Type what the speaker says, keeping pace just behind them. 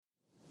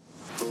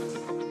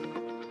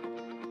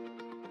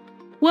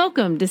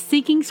Welcome to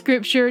Seeking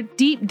Scripture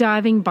Deep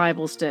Diving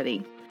Bible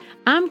Study.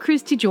 I'm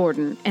Christy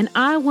Jordan, and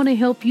I want to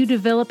help you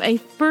develop a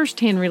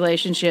first-hand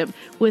relationship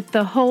with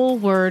the whole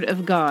Word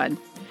of God.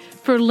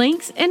 For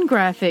links and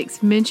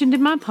graphics mentioned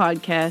in my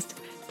podcast,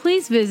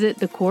 please visit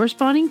the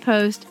corresponding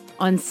post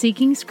on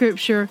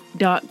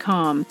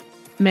seekingscripture.com.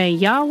 May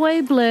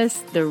Yahweh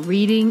bless the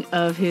reading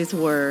of His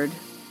Word.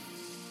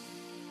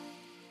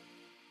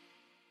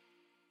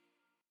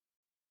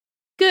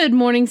 Good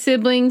morning,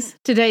 siblings.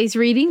 Today's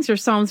readings are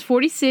Psalms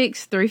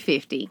 46 through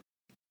 50.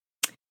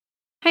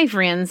 Hey,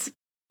 friends.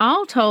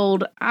 All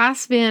told, I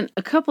spent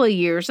a couple of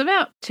years,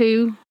 about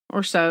 2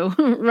 or so,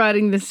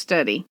 writing this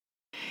study.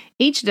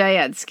 Each day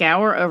I'd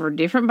scour over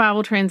different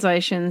Bible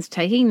translations,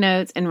 taking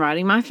notes, and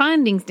writing my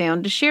findings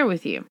down to share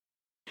with you.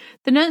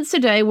 The notes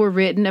today were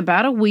written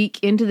about a week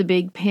into the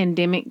big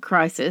pandemic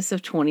crisis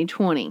of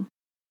 2020.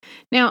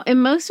 Now,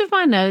 in most of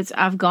my notes,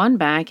 I've gone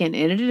back and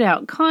edited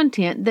out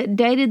content that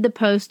dated the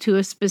post to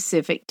a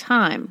specific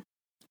time.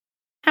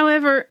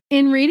 However,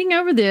 in reading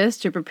over this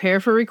to prepare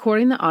for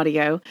recording the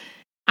audio,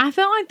 I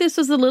felt like this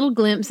was a little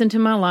glimpse into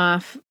my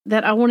life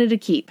that I wanted to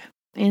keep,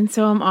 and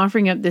so I'm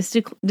offering up this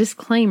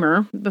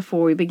disclaimer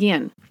before we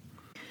begin.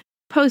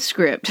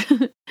 Postscript.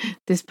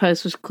 This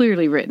post was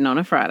clearly written on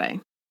a Friday.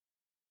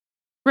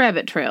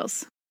 Rabbit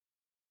trails.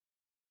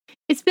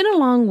 It's been a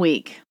long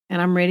week, and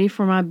I'm ready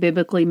for my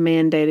biblically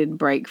mandated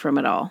break from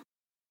it all.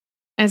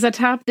 As I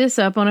type this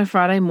up on a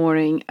Friday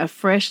morning, a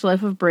fresh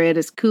loaf of bread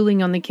is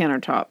cooling on the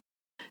countertop.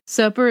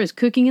 Supper is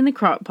cooking in the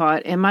crock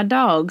pot, and my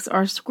dogs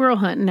are squirrel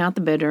hunting out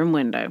the bedroom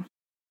window.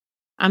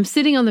 I'm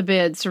sitting on the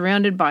bed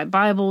surrounded by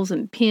Bibles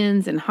and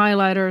pens and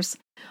highlighters,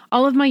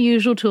 all of my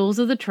usual tools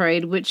of the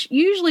trade, which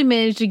usually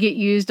manage to get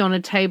used on a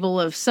table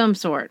of some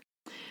sort.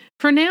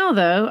 For now,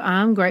 though,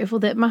 I'm grateful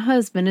that my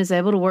husband is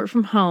able to work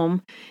from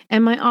home,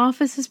 and my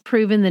office has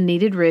proven the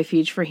needed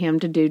refuge for him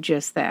to do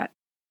just that.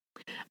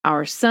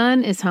 Our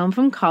son is home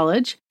from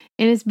college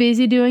and is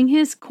busy doing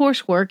his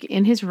coursework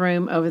in his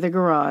room over the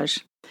garage,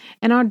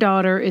 and our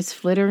daughter is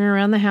flittering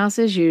around the house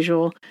as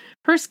usual,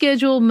 her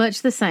schedule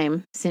much the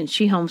same since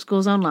she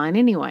homeschools online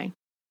anyway.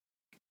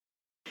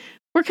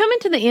 We're coming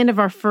to the end of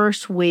our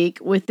first week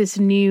with this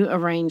new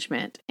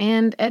arrangement,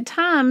 and at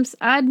times,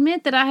 I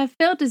admit that I have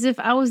felt as if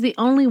I was the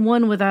only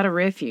one without a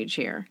refuge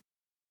here.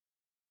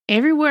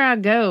 Everywhere I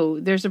go,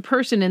 there's a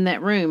person in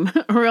that room,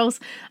 or else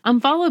I'm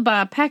followed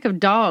by a pack of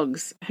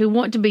dogs who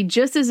want to be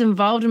just as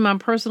involved in my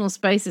personal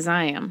space as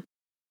I am.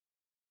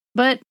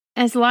 But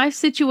as life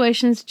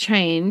situations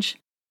change,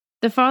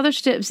 the Father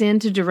steps in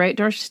to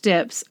direct our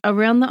steps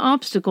around the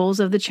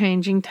obstacles of the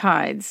changing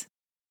tides.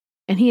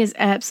 And He has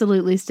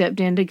absolutely stepped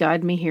in to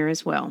guide me here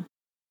as well.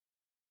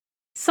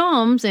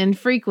 Psalms and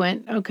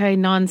frequent,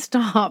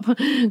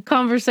 nonstop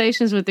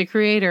conversations with the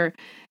Creator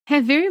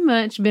have very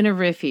much been a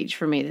refuge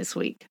for me this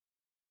week.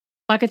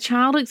 Like a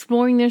child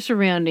exploring their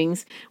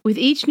surroundings, with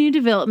each new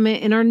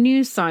development in our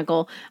news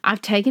cycle,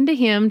 I've taken to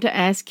Him to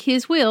ask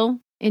His will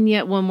in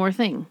yet one more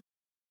thing.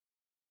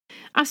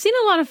 I've seen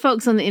a lot of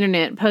folks on the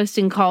internet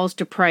posting calls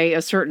to pray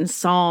a certain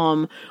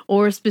psalm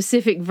or a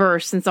specific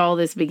verse since all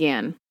this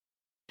began.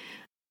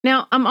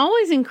 Now, I'm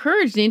always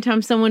encouraged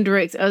anytime someone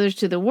directs others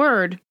to the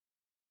Word,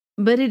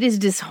 but it is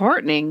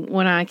disheartening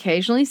when I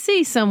occasionally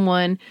see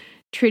someone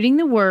treating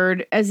the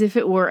Word as if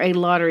it were a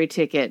lottery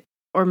ticket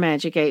or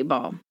magic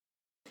 8-ball,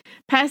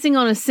 passing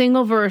on a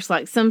single verse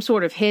like some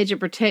sort of hedge of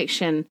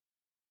protection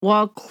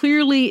while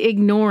clearly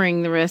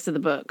ignoring the rest of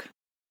the book.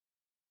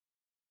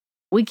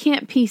 We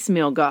can't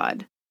piecemeal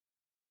God.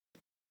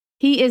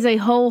 He is a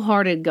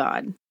wholehearted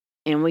God,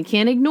 and we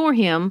can't ignore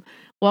Him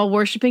while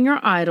worshiping our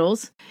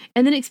idols,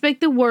 and then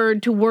expect the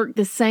Word to work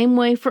the same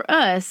way for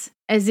us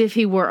as if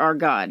He were our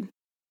God.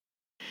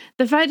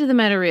 The fact of the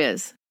matter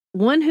is,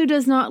 one who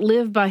does not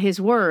live by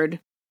His Word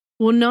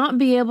will not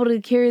be able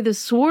to carry the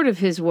sword of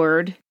His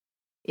Word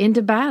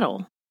into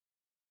battle.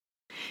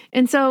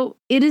 And so,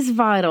 it is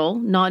vital,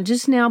 not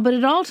just now but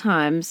at all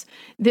times,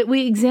 that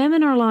we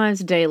examine our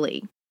lives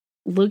daily,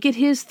 look at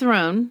His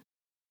throne,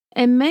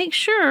 and make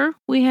sure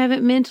we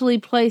haven't mentally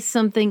placed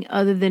something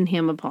other than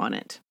Him upon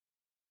it.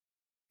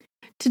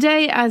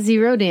 Today, I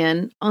zeroed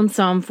in on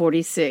Psalm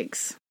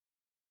 46.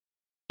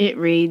 It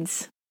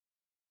reads,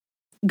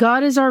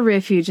 God is our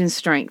refuge and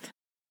strength,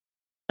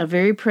 a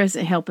very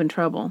present help in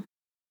trouble.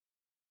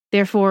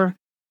 Therefore,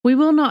 we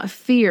will not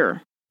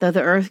fear, though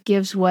the earth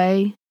gives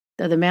way,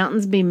 though the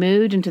mountains be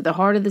moved into the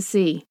heart of the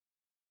sea,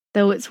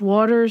 though its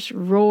waters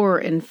roar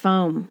and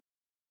foam,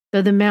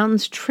 though the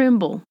mountains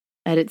tremble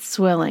at its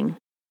swelling.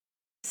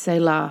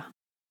 Selah.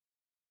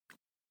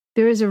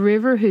 There is a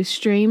river whose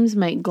streams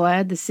make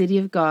glad the city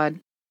of God,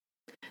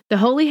 the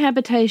holy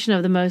habitation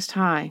of the Most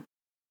High.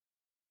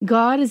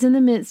 God is in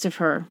the midst of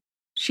her.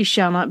 She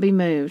shall not be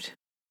moved.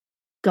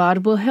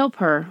 God will help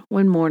her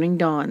when morning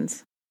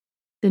dawns.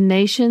 The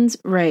nations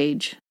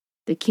rage.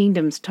 The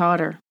kingdoms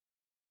totter.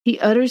 He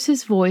utters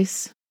His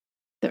voice.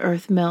 The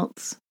earth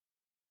melts.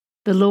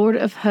 The Lord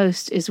of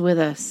hosts is with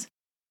us.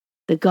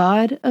 The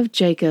God of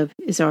Jacob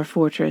is our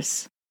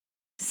fortress.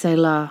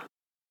 Selah.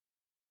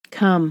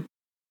 Come,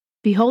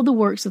 behold the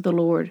works of the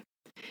Lord,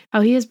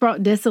 how he has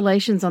brought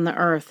desolations on the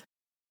earth.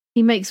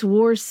 He makes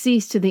wars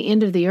cease to the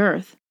end of the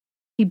earth.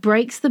 He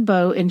breaks the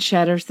bow and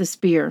shatters the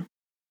spear.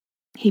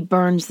 He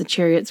burns the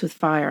chariots with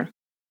fire.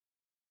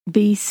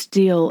 Be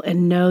still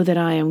and know that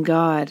I am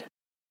God.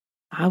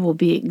 I will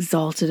be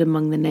exalted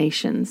among the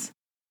nations.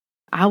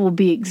 I will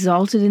be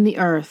exalted in the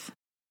earth.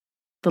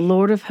 The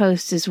Lord of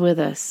hosts is with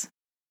us.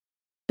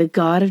 The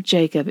God of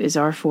Jacob is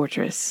our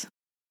fortress.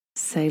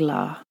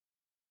 Selah.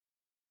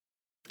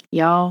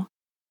 Y'all,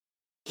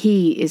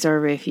 He is our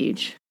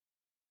refuge.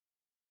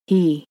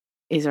 He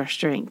is our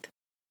strength.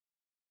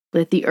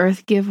 Let the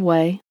earth give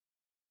way.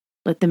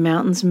 Let the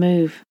mountains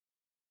move.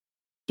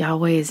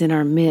 Yahweh is in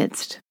our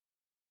midst.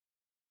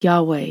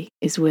 Yahweh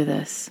is with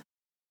us.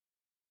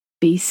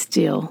 Be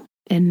still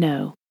and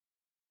know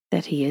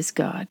that He is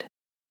God.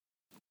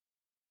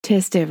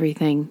 Test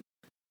everything.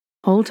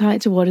 Hold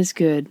tight to what is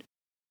good.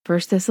 1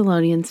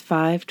 Thessalonians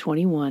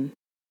 5:21.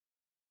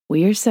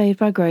 We are saved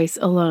by grace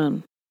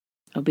alone.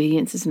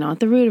 Obedience is not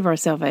the root of our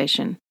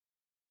salvation,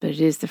 but it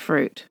is the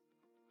fruit.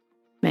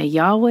 May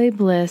Yahweh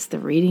bless the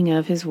reading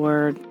of His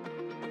word.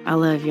 I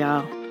love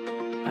y'all.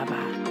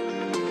 Bye-bye.